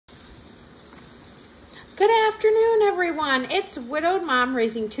Good afternoon, everyone. It's Widowed Mom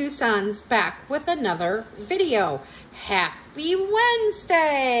Raising Two Sons back with another video. Happy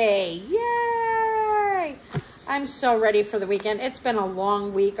Wednesday! Yay! I'm so ready for the weekend. It's been a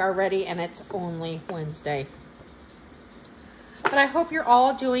long week already and it's only Wednesday. But I hope you're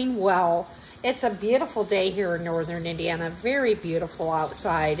all doing well. It's a beautiful day here in northern Indiana. Very beautiful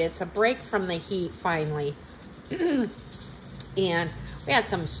outside. It's a break from the heat finally. And we had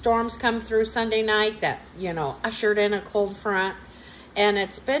some storms come through Sunday night that, ushered in a cold front. And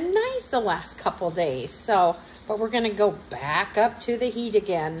it's been nice the last couple days. So, but we're going to go back up to the heat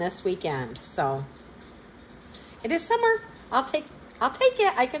again this weekend. So, it is summer. I'll take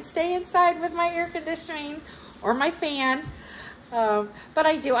it. I can stay inside with my air conditioning or my fan. But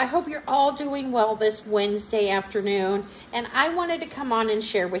I hope you're all doing well this Wednesday afternoon. And I wanted to come on and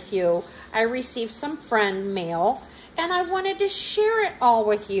share with you. I received some friend mail. And I wanted to share it all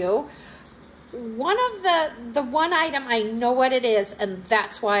with you. One of the one item, I know what it is, and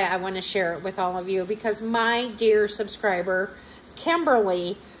that's why I want to share it with all of you, because my dear subscriber,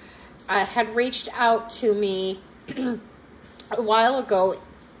 Kimberly, had reached out to me a while ago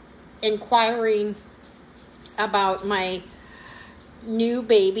inquiring about my new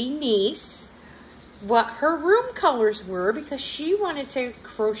baby niece, what her room colors were, because she wanted to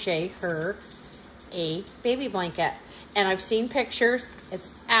crochet her a baby blanket. And I've seen pictures.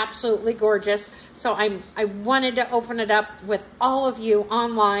 It's absolutely gorgeous. So I wanted to open it up with all of you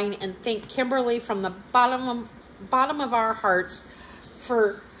online and thank Kimberly from the bottom of our hearts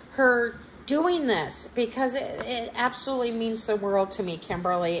for her doing this, because it absolutely means the world to me,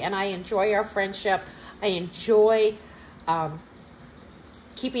 Kimberly. And I enjoy our friendship. I enjoy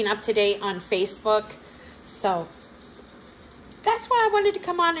keeping up to date on Facebook. So that's why I wanted to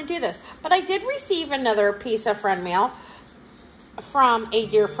come on and do this. But I did receive another piece of friend mail from a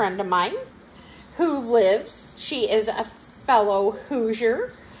dear friend of mine who lives. She is a fellow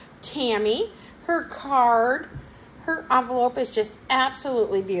Hoosier, Tammy. Her card, her envelope is just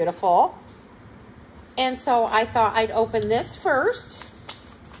absolutely beautiful. And so I thought I'd open this first.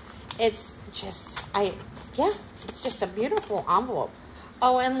 It's just, it's just a beautiful envelope.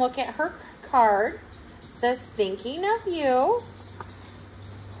 Oh, and look at her card. Says, thinking of you.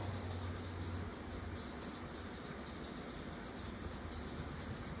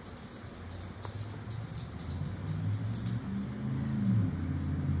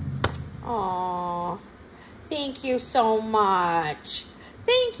 Aw, thank you so much.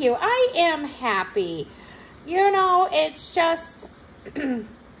 Thank you. I am happy. It's just, we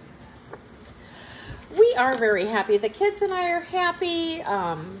are very happy. The kids and I are happy.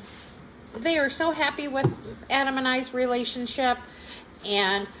 They are so happy with Adam and I's relationship,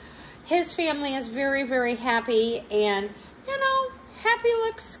 and his family is very, very happy, and, happy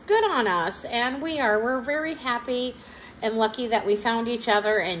looks good on us, and we're very happy and lucky that we found each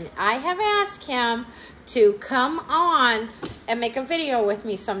other, and I have asked him to come on and make a video with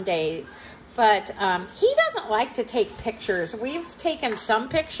me someday, but he doesn't like to take pictures. We've taken some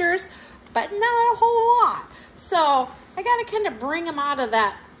pictures, but not a whole lot, so I got to kind of bring him out of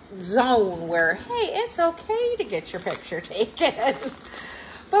that zone where, hey, it's okay to get your picture taken.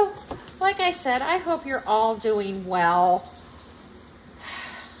 But like I said, I hope you're all doing well.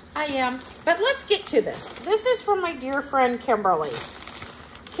 I am. But let's get to this. This is from my dear friend Kimberly.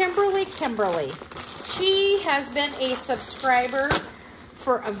 Kimberly. She has been a subscriber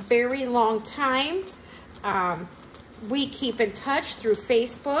for a very long time. We keep in touch through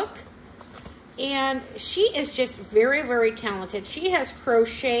Facebook. And she is just very, very talented. She has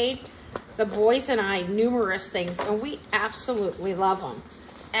crocheted the boys and I numerous things, and we absolutely love them.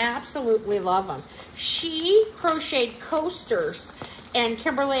 Absolutely love them. She crocheted coasters. And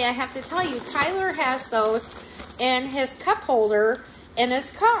Kimberly, I have to tell you, Tyler has those in his cup holder in his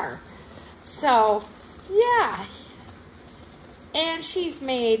car. So, yeah. And she's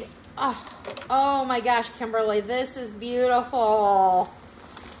made, oh my gosh, Kimberly, this is beautiful.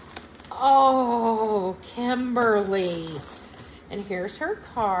 Oh, Kimberly. And here's her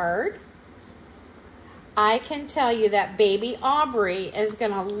card. I can tell you that baby Aubrey is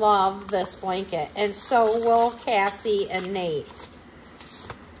going to love this blanket. And so will Cassie and Nate.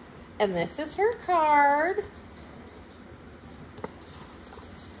 And this is her card.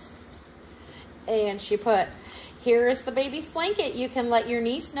 And she put, here is the baby's blanket. You can let your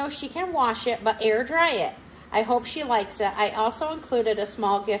niece know she can wash it, but air dry it. I hope she likes it. I also included a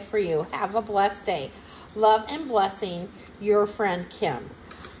small gift for you. Have a blessed day. Love and blessing, your friend Kim.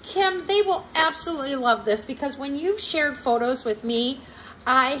 Kim, they will absolutely love this, because when you've shared photos with me,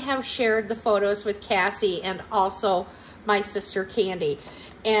 I have shared the photos with Cassie and also my sister Candy.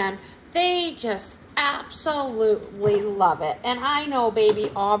 And they just absolutely love it. And I know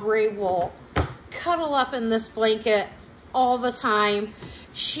baby Aubrey will cuddle up in this blanket all the time.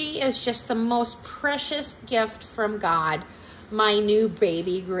 She is just the most precious gift from God, my new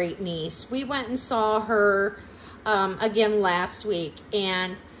baby great niece. We went and saw her again last week,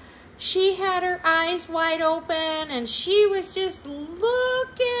 and she had her eyes wide open, and she was just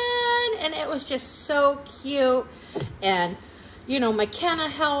looking, and it was just so cute. And, you know, McKenna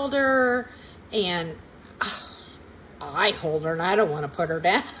held her, and I hold her, and I don't want to put her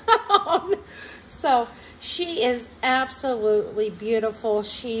down. So she is absolutely beautiful.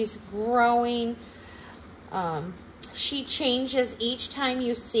 She's growing. She changes each time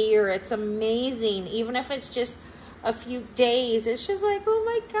you see her. It's amazing. Even if it's just a few days, it's just like, oh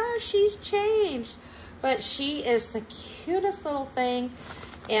my gosh, she's changed. But she is the cutest little thing.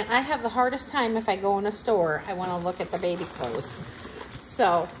 And I have the hardest time if I go in a store. I want to look at the baby clothes.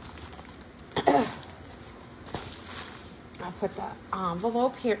 So I'll put the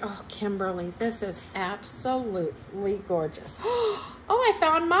envelope here. Oh, Kimberly, this is absolutely gorgeous. Oh, I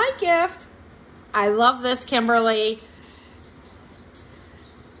found my gift. I love this, Kimberly.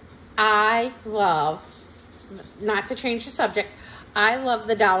 I love, not to change the subject, I love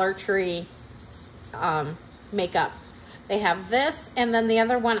the Dollar Tree makeup. They have this, and then the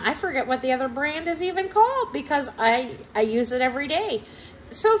other one, I forget what the other brand is even called because I use it every day.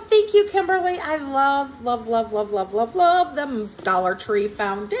 So thank you, Kimberly. I love, love, love, love, love, love, love the Dollar Tree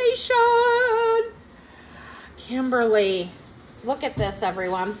foundation. Kimberly, look at this,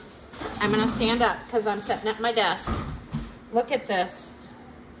 everyone. I'm going to stand up because I'm sitting at my desk. Look at this.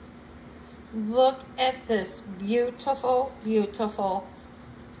 Look at this beautiful, beautiful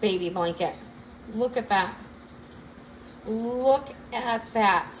baby blanket. Look at that. Look at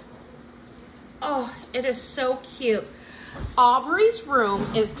that. Oh, it is so cute. Aubrey's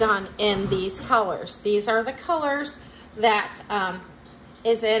room is done in these colors. These are the colors that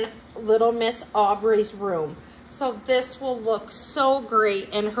is in Little Miss Aubrey's room. So this will look so great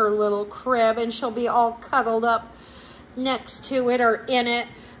in her little crib, and she'll be all cuddled up next to it or in it.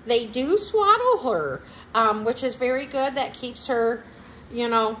 They do swaddle her, which is very good. That keeps her, you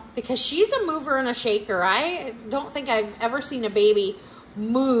know, because she's a mover and a shaker. I don't think I've ever seen a baby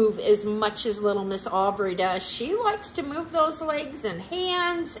move as much as little Miss Aubrey does. She likes to move those legs and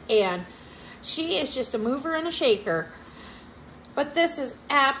hands, and she is just a mover and a shaker. But this is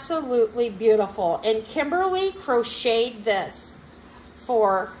absolutely beautiful. And Kimberly crocheted this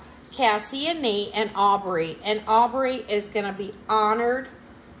for Cassie and Nate and Aubrey. And Aubrey is going to be honored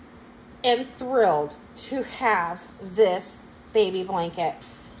and thrilled to have this baby blanket.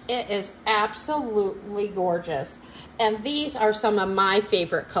 It is absolutely gorgeous. And these are some of my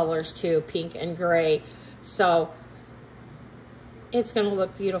favorite colors too, pink and gray. So it's going to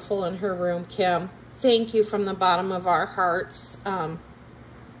look beautiful in her room, Kim. Thank you from the bottom of our hearts.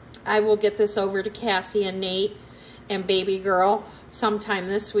 I will get this over to Cassie and Nate and baby girl sometime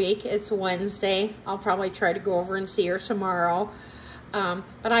this week. It's Wednesday. I'll probably try to go over and see her tomorrow.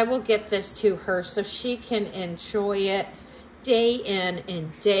 But I will get this to her so she can enjoy it day in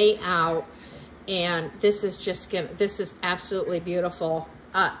and day out. And this is just this is absolutely beautiful.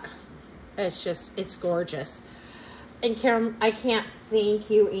 It's gorgeous. And Karen, I can't thank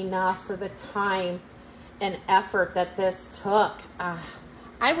you enough for the time and effort that this took.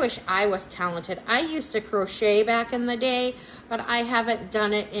 I wish I was talented. I used to crochet back in the day, but I haven't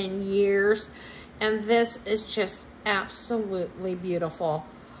done it in years. And this is just absolutely beautiful.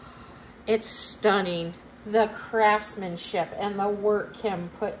 It's stunning. The craftsmanship and the work Kim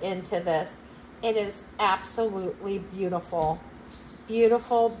put into this. It is absolutely beautiful.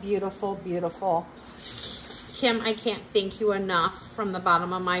 Beautiful, beautiful, beautiful. Kim, I can't thank you enough from the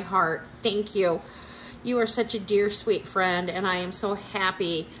bottom of my heart. Thank you. You are such a dear, sweet friend, and I am so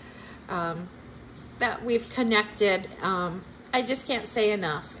happy that we've connected. I just can't say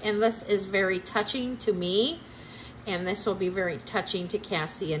enough. And this is very touching to me, and this will be very touching to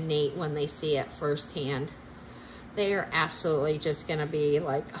Cassie and Nate when they see it firsthand. They are absolutely just going to be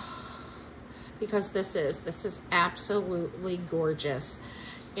like, oh, because this is absolutely gorgeous,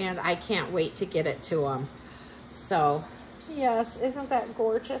 and I can't wait to get it to them. So, yes, isn't that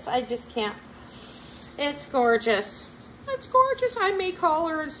gorgeous? I just can't. It's gorgeous. It's gorgeous. I may call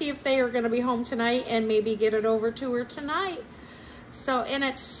her and see if they are going to be home tonight and maybe get it over to her tonight. So, and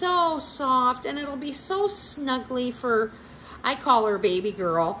it's so soft, and it'll be so snuggly for, I call her baby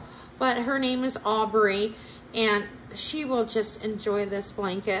girl, but her name is Aubrey, and she will just enjoy this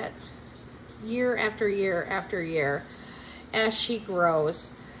blanket year after year after year as she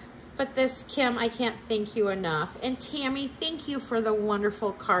grows. But this, Kim, I can't thank you enough. And Tammy, thank you for the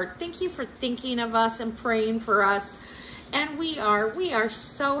wonderful card. Thank you for thinking of us and praying for us. And we are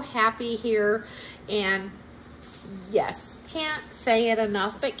so happy here. And yes, can't say it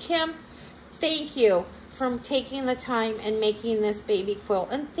enough. But Kim, thank you for taking the time and making this baby quilt.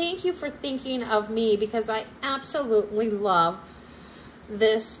 And thank you for thinking of me, because I absolutely love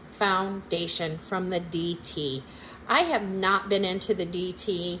this foundation from the DT. I have not been into the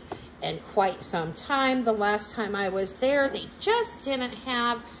DT in quite some time. The last time I was there, they just didn't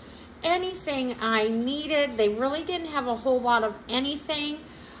have anything I needed. They really didn't have a whole lot of anything.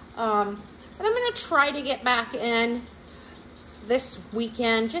 But I'm going to try to get back in this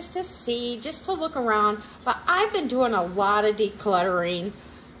weekend just to see, just to look around. But I've been doing a lot of decluttering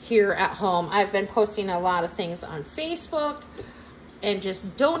here at home. I've been posting a lot of things on Facebook and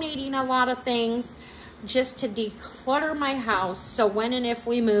just donating a lot of things just to declutter my house. So when and if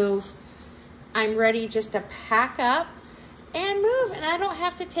we move, I'm ready just to pack up and move, and I don't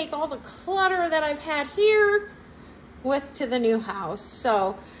have to take all the clutter that I've had here with to the new house.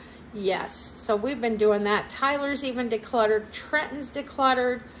 So yes, so we've been doing that. Tyler's even decluttered, Trenton's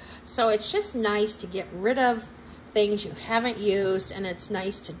decluttered. So it's just nice to get rid of things you haven't used, and it's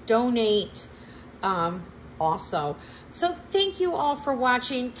nice to donate also. So thank you all for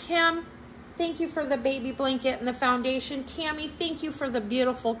watching. Kim, thank you for the baby blanket and the foundation. Tammy, thank you for the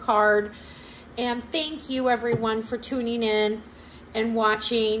beautiful card. And thank you everyone for tuning in and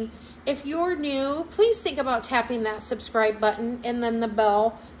watching. If you're new, please think about tapping that subscribe button and then the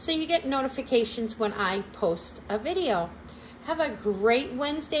bell so you get notifications when I post a video. Have a great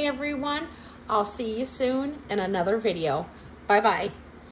Wednesday, everyone. I'll see you soon in another video. Bye-bye.